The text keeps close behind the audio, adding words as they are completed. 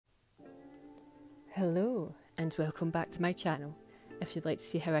Hello and welcome back to my channel. If you'd like to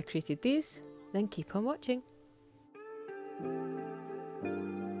see how I created these, then keep on watching.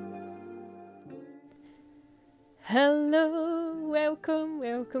 Hello,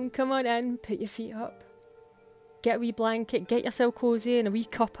 welcome, come on in, put your feet up, get a wee blanket, get yourself cosy and a wee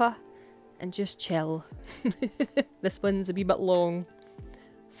cuppa and just chill. This one's a wee bit long,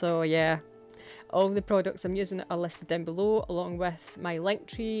 so yeah, all the products I'm using are listed down below along with my link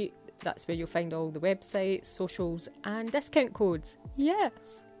tree. That's where you'll find all the websites, socials and discount codes.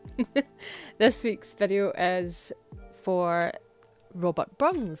 Yes! This week's video is for Robert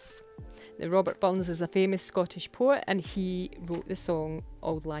Burns. Now, Robert Burns is a famous Scottish poet and he wrote the song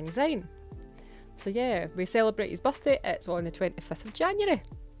Auld Lang Syne. So yeah, we celebrate his birthday. It's on the 25th of January.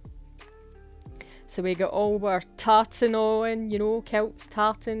 So we got all our tartan on, you know, kilts,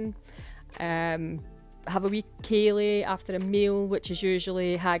 tartan. Have a wee Cèilidh after a meal, which is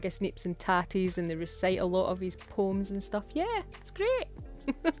usually haggis, neeps and tatties, and they recite a lot of his poems and stuff. Yeah, it's great.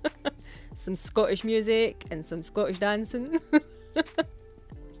 Some Scottish music and some Scottish dancing.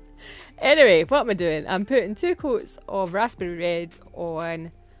 Anyway, what am I doing? I'm putting 2 coats of raspberry red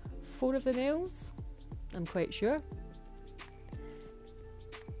on 4 of the nails, I'm quite sure.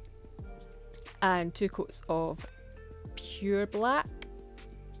 And 2 coats of pure black.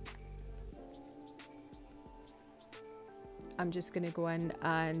 I'm just going to go in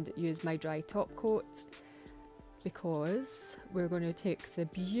and use my dry top coat because we're going to take the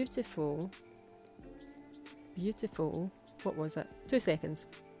beautiful, what was it? 2 seconds.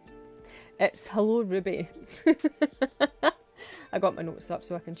 It's Hello Ruby. I got my notes up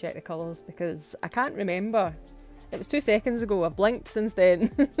so I can check the colours because I can't remember. It was 2 seconds ago, I've blinked since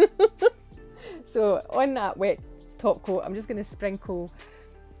then. So on that wet top coat, I'm just going to sprinkle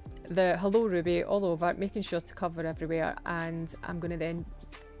the Hello Ruby all over, making sure to cover everywhere, and I'm going to then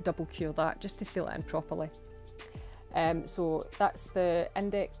double cure that just to seal it in properly. So that's the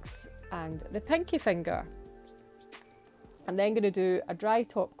index and the pinky finger. I'm then going to do a dry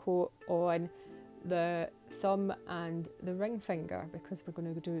top coat on the thumb and the ring finger because we're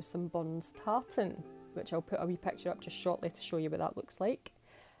going to do some Burns tartan, which I'll put a wee picture up just shortly to show you what that looks like.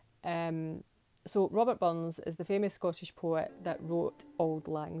 So Robert Burns is the famous Scottish poet that wrote Auld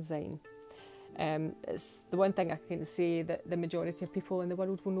Lang Syne. It's the one thing I can say that the majority of people in the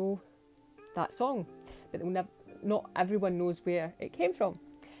world will know that song, but not everyone knows where it came from.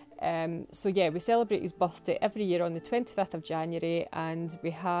 So yeah, we celebrate his birthday every year on the 25th of January, and we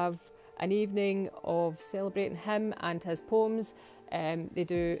have an evening of celebrating him and his poems. They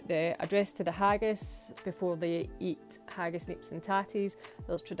do the address to the haggis before they eat haggis, neeps and tatties.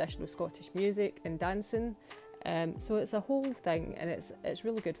 There's traditional Scottish music and dancing. So it's a whole thing, and it's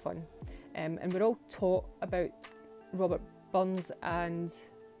really good fun. And we're all taught about Robert Burns and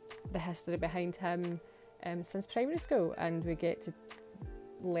the history behind him since primary school, and we get to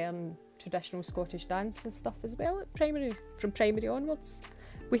learn traditional Scottish dance and stuff as well at from primary onwards.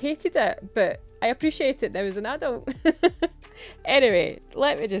 We hated it, but I appreciate it now as an adult. Anyway,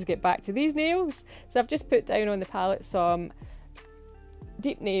 let me just get back to these nails. So I've just put down on the palette some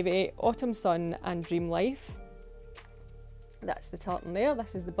Deep Navy, Autumn Sun and Dream Life. That's the tartan there.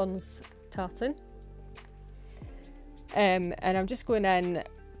 This is the Burns tartan. And I'm just going in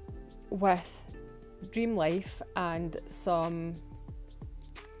with Dream Life and some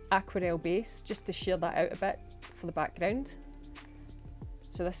aquarelle base just to sheer that out a bit for the background.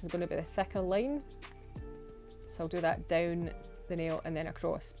 So this is going to be the thicker line, so I'll do that down the nail and then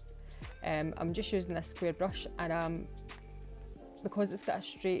across. I'm just using this square brush, and because it's got a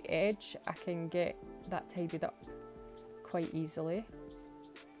straight edge, I can get that tidied up quite easily.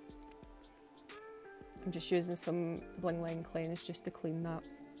 I'm just using some Bling Line Cleanse just to clean that.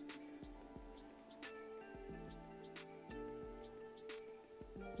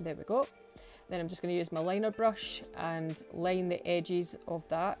 There we go. Then I'm just going to use my liner brush and line the edges of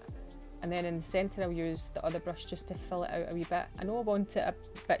that, and then in the centre I'll use the other brush just to fill it out a wee bit. I know I want it a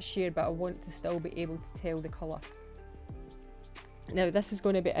bit sheer, but I want to still be able to tell the colour. Now this is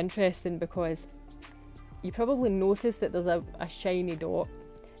going to be interesting because you probably noticed that there's a shiny dot.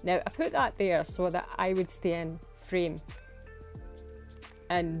 Now I put that there so that I would stay in frame,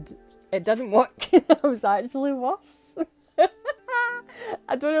 and it didn't work. It was actually worse.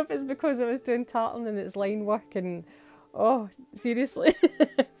 I don't know if it's because I was doing tartan and it's line work, and oh, seriously.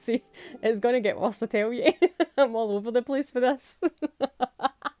 See, it's going to get worse, I tell you. I'm all over the place for this.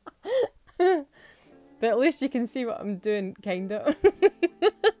 But at least you can see what I'm doing, kind of.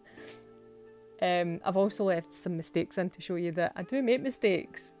 I've also left some mistakes in to show you that I do make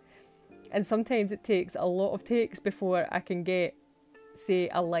mistakes. And sometimes it takes a lot of takes before I can get, say,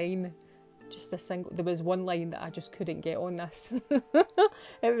 a line just just a single, there was one line that I just couldn't get on this.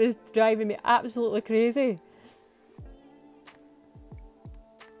 It was driving me absolutely crazy.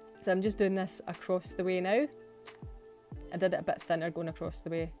 So I'm just doing this across the way now. I did it a bit thinner going across the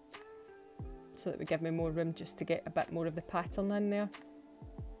way, so that would give me more room just to get a bit more of the pattern in there.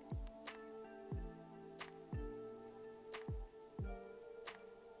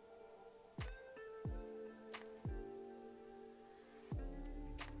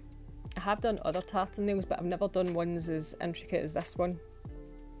 I have done other tartan nails, but I've never done ones as intricate as this one.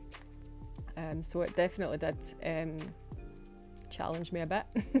 So it definitely did challenge me a bit.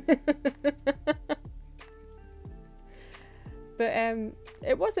 But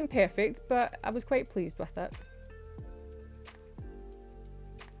it wasn't perfect, but I was quite pleased with it.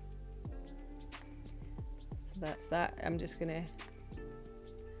 So that's that. I'm just gonna,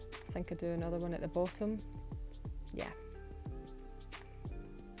 I think I do another one at the bottom. Yeah.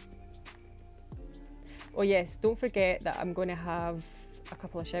 Oh yes, don't forget that I'm going to have a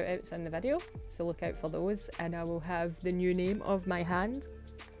couple of shout outs in the video, so look out for those, and I will have the new name of my hand,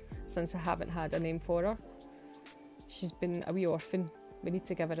 since I haven't had a name for her. She's been a wee orphan, we need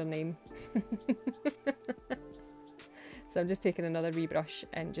to give her a name. So I'm just taking another wee brush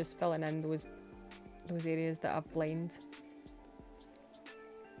and just filling in those areas that I've lined.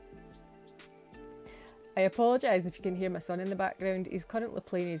 I apologise if you can hear my son in the background. He's currently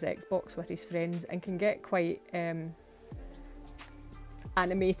playing his Xbox with his friends and can get quite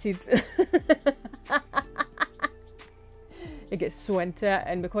animated. He gets so into it,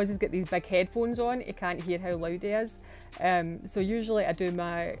 and because he's got these big headphones on, he can't hear how loud he is. So usually I do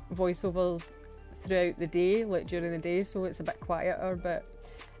my voiceovers throughout the day, like during the day, so it's a bit quieter, but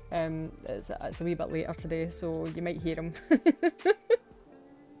it's a wee bit later today, so you might hear him.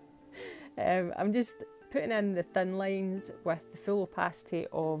 I'm just putting in the thin lines with the full opacity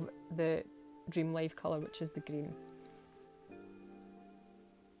of the Dream Life colour, which is the green.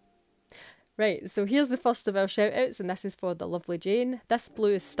 Right, so here's the first of our shout outs, and this is for the lovely Jane. This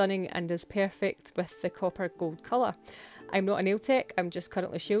blue is stunning and is perfect with the copper gold colour. I'm not a nail tech, I'm just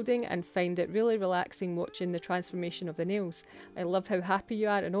currently shielding and find it really relaxing watching the transformation of the nails. I love how happy you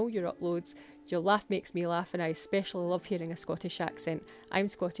are in all your uploads. Your laugh makes me laugh, and I especially love hearing a Scottish accent. I'm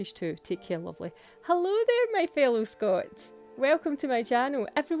Scottish too. Take care, lovely. Hello there, my fellow Scot. Welcome to my channel.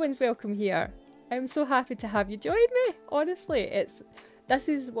 Everyone's welcome here. I'm so happy to have you join me. Honestly, this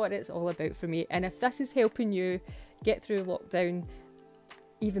is what it's all about for me. And if this is helping you get through lockdown,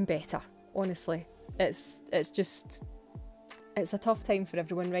 even better. Honestly, it's a tough time for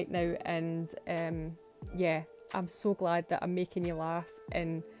everyone right now, and yeah, I'm so glad that I'm making you laugh.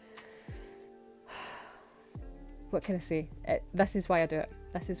 And what can I say? This is why I do it.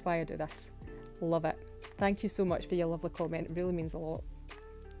 This is why I do this. Love it. Thank you so much for your lovely comment. It really means a lot.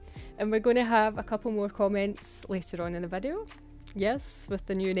 And we're going to have a couple more comments later on in the video. Yes, with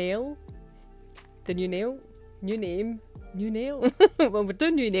the new nail. The new nail. New name. New nail. Well, we're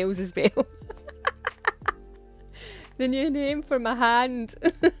doing new nails as well. The new name for my hand.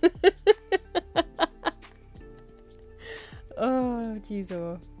 Oh, jeez,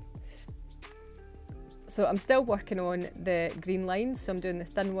 oh. So I'm still working on the green lines, so I'm doing the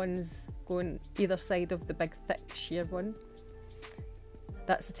thin ones going either side of the big thick sheer one.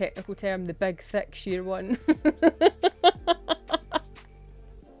 That's the technical term, the big thick sheer one.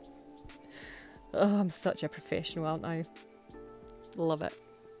 Oh, I'm such a professional, aren't I? Love it.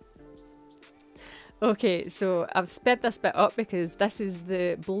 Okay, so I've sped this bit up because this is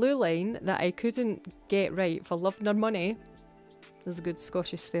the blue line that I couldn't get right for love nor money. There's a good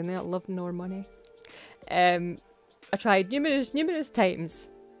Scottish saying there, love nor money. I tried numerous times.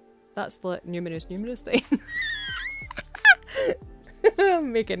 That's the numerous times.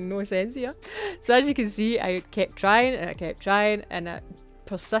 Making no sense here. So as you can see, I kept trying and I kept trying, and I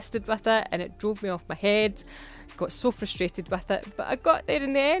persisted with it, and it drove me off my head. Got so frustrated with it, but I got there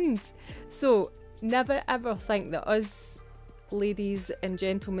in the end. So never ever think that us ladies and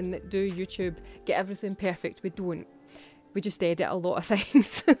gentlemen that do YouTube get everything perfect. We don't. We just edit a lot of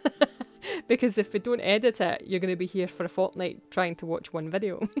things. Because if we don't edit it, you're going to be here for a fortnight trying to watch one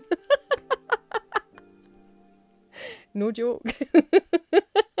video. No joke.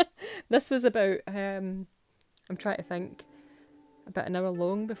 This was about, I'm trying to think, about an hour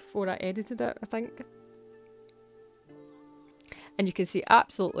long before I edited it, I think. And you can see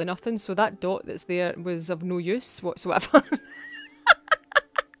absolutely nothing, so that dot that's there was of no use whatsoever.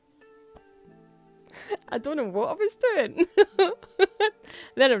 I don't know what I was doing.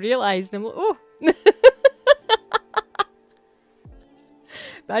 Then I realised, I'm like, oh.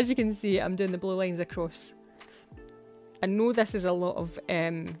 But as you can see, I'm doing the blue lines across. I know this is a lot of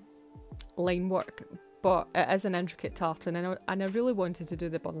line work, but it is an intricate tartan, and I really wanted to do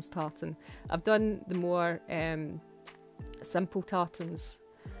the Burns tartan. I've done the more simple tartans,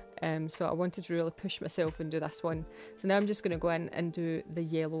 so I wanted to really push myself and do this one. So now I'm just going to go in and do the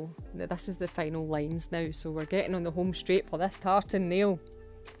yellow. Now this is the final lines now, so we're getting on the home straight for this tartan nail.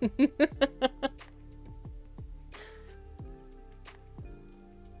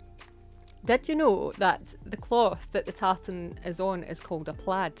 Did you know that the cloth that the tartan is on is called a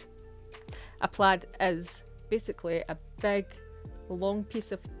plaid? A plaid is basically a big, long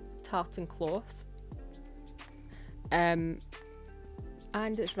piece of tartan cloth, and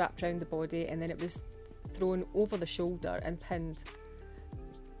it's wrapped around the body, and then it was thrown over the shoulder and pinned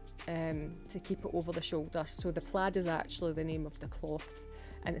to keep it over the shoulder. So the plaid is actually the name of the cloth,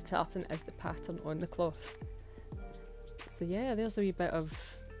 and the tartan is the pattern on the cloth. So yeah, there's a wee bit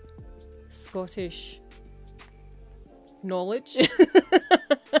of Scottish knowledge.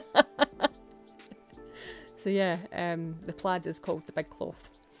 So yeah, the plaid is called the big cloth,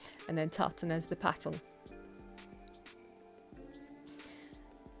 and then tartan is the pattern.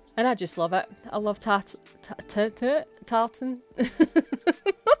 And I just love it. I love tartan.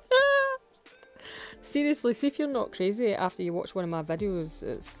 Seriously, see if you're not crazy after you watch one of my videos,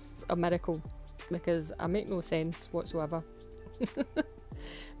 it's a miracle, because I make no sense whatsoever.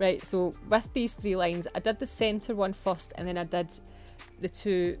 Right, so with these 3 lines, I did the centre one first, and then I did the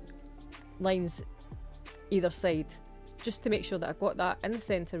 2 lines either side, just to make sure that I got that in the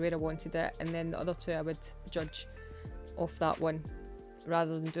centre where I wanted it, and then the other 2 I would judge off that one,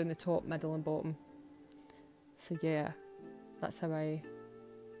 rather than doing the top, middle and bottom. So yeah, that's how I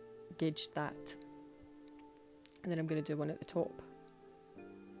gauged that. And then I'm going to do one at the top.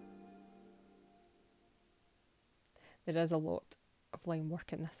 There is a lot of line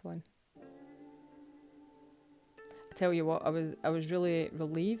work in this one. I tell you what, I was really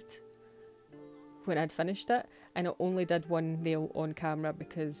relieved when I'd finished it, and I only did one nail on camera,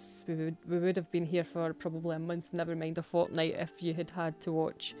 because we would have been here for probably a month, never mind a fortnight, if you had to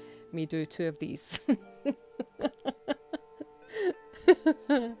watch me do 2 of these.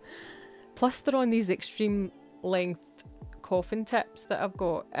 Plus they're on these extreme length coffin tips that I've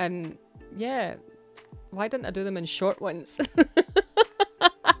got, and yeah, why didn't I do them in short ones?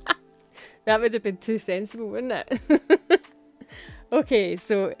 That would have been too sensible, wouldn't it? Okay,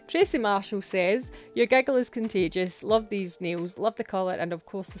 so Tracy Marshall says, your giggle is contagious, love these nails, love the colour and of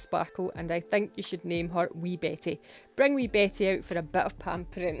course the sparkle, and I think you should name her Wee Betty. Bring Wee Betty out for a bit of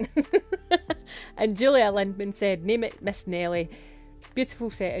pampering. And Julia Lindman said, name it Miss Nelly. Beautiful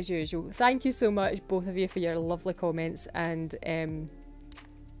set as usual. Thank you so much, both of you, for your lovely comments and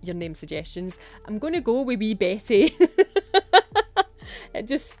your name suggestions. I'm going to go with Wee Betty. It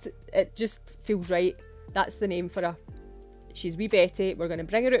just feels right. That's the name for her. She's Wee Betty. We're going to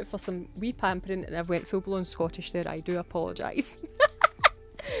bring her out for some wee pampering, and I've went full blown Scottish there. I do apologise.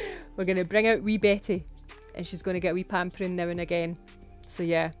 We're going to bring out Wee Betty, and she's going to get wee pampering now and again. So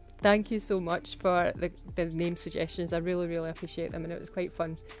yeah, thank you so much for the name suggestions. I really, really appreciate them, and it was quite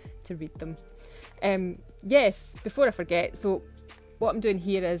fun to read them. Yes, before I forget, so what I'm doing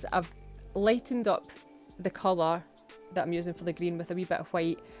here is I've lightened up the colour that I'm using for the green with a wee bit of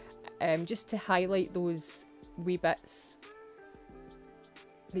white, just to highlight those wee bits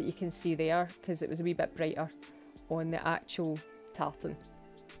that you can see there, because it was a wee bit brighter on the actual tartan.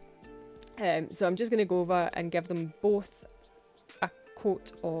 So I'm just going to go over and give them both a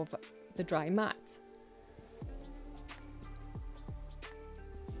coat of the dry matte.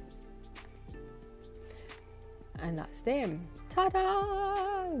 And that's them.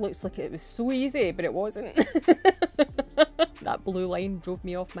 Ta-da! Looks like it was so easy, but it wasn't. That blue line drove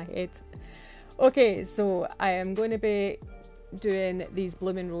me off my head. Okay, so I am going to be doing these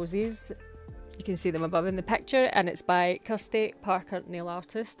blooming roses. You can see them above in the picture, and it's by Kirsty, Parker Nail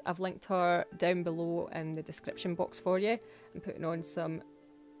Artist. I've linked her down below in the description box for you. I'm putting on some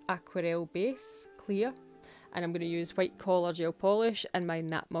aquarelle base, clear, and I'm going to use white collar gel polish and my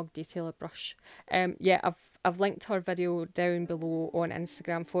Nat Mug detailer brush. Yeah, I've linked her video down below on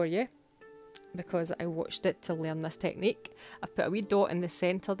Instagram for you, because I watched it to learn this technique. I've put a wee dot in the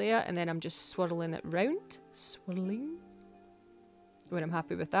centre there, and then I'm just swirling it round. Swirling. When I'm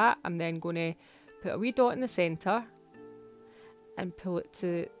happy with that, I'm then going to put a wee dot in the centre and pull it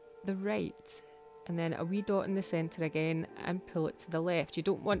to the right, and then a wee dot in the centre again and pull it to the left. You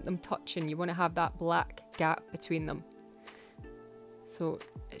don't want them touching, you want to have that black gap between them. So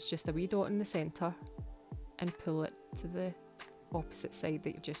it's just a wee dot in the centre and pull it to the opposite side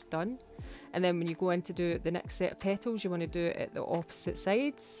that you've just done. And then when you go in to do the next set of petals, you want to do it at the opposite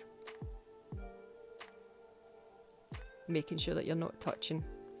sides, making sure that you're not touching.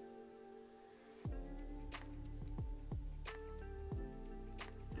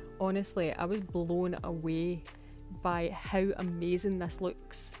 honestly, I was blown away by how amazing this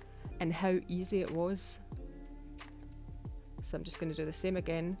looks and how easy it was. So I'm just going to do the same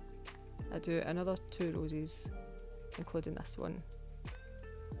again. I do another 2 roses, including this one.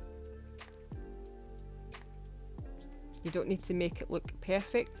 You don't need to make it look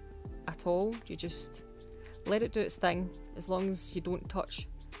perfect at all. You just let it do its thing, as long as you don't touch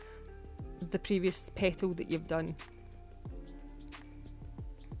the previous petal that you've done.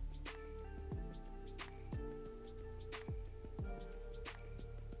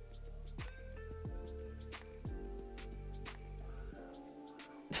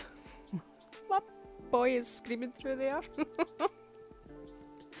 My boy is screaming through there.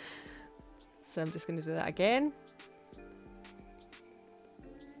 So I'm just going to do that again.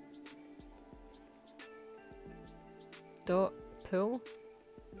 Dot, pull,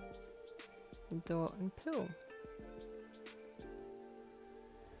 dot and pull.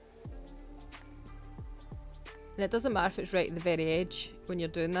 And it doesn't matter if it's right at the very edge when you're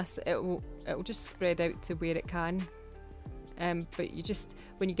doing this, it'll just spread out to where it can. But you just,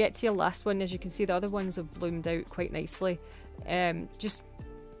 when you get to your last one, as you can see, the other ones have bloomed out quite nicely. I've just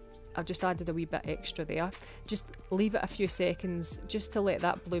added a wee bit extra there. Just leave it a few seconds just to let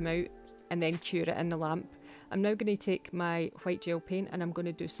that bloom out and then cure it in the lamp. I'm now going to take my white gel paint and I'm going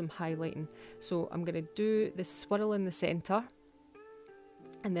to do some highlighting. So I'm going to do the swirl in the centre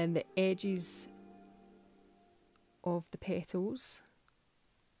and then the edges of the petals.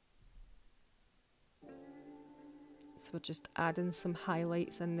 So we're just adding some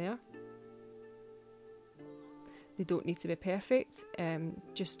highlights in there. They don't need to be perfect,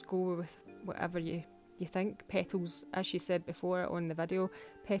 just go with whatever you think. Petals, as she said before on the video,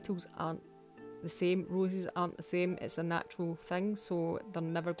 petals aren't the same, roses aren't the same, it's a natural thing, so they're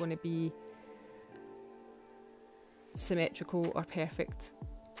never going to be symmetrical or perfect.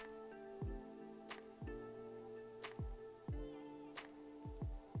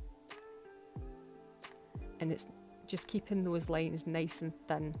 And it's just keeping those lines nice and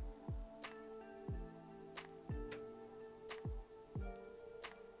thin.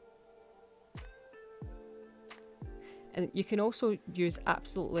 And you can also use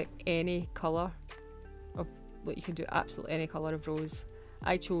absolutely any colour of, like, you can do absolutely any colour of rose.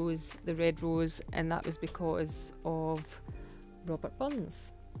 I chose the red rose, and that was because of Robert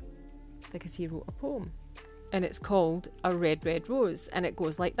Burns, because he wrote a poem. And it's called A Red Red Rose, and it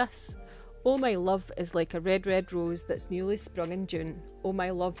goes like this. Oh, my love is like a red red rose that's newly sprung in June. Oh, my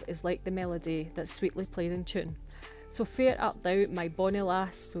love is like the melody that's sweetly played in tune. So fair art thou, my bonny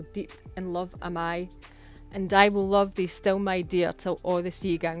lass, so deep in love am I. And I will love thee still, my dear, till all the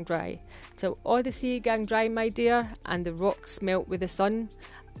sea gang dry. Till all the sea gang dry, my dear, and the rocks melt with the sun.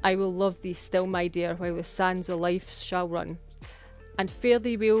 I will love thee still, my dear, while the sands of life shall run. And fare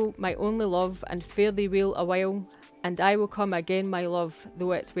thee weel, my only love, and fare thee weel a while. And I will come again, my love,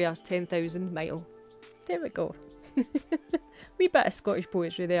 though it were 10,000 mile. There we go. Wee bit of Scottish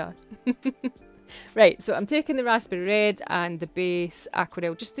poetry there. Right, so I'm taking the raspberry red and the base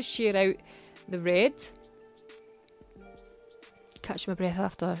aquarelle just to share out the red. Catch my breath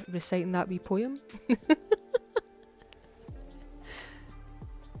after reciting that wee poem.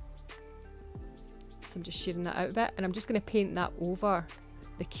 So I'm just sharing that out a bit, and I'm just going to paint that over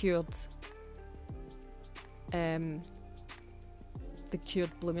the cured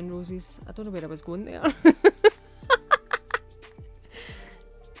blooming roses. I don't know where I was going there.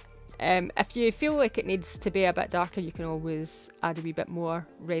 If you feel like it needs to be a bit darker, you can always add a wee bit more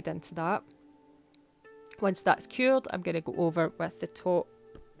red into that. Once that's cured, I'm going to go over with the top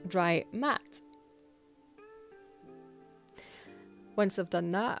dry matte. Once I've done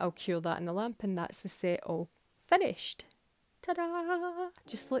that, I'll cure that in the lamp, and that's the set all finished. Ta-da!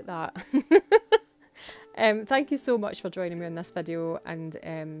 Just like that. Thank you so much for joining me on this video, and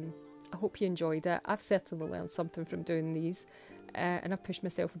I hope you enjoyed it. I've certainly learned something from doing these, and I've pushed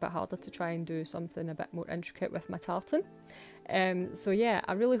myself a bit harder to try and do something a bit more intricate with my tartan. So yeah,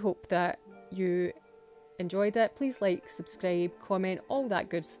 I really hope that you enjoyed it. Please like, subscribe, comment, all that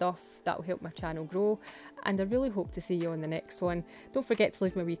good stuff. That will help my channel grow, and I really hope to see you on the next one. Don't forget to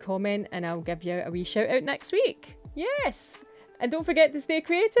leave me a wee comment, and I'll give you a wee shout out next week. Yes! And don't forget to stay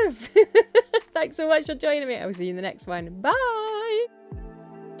creative. Thanks so much for joining me. I'll see you in the next one. Bye!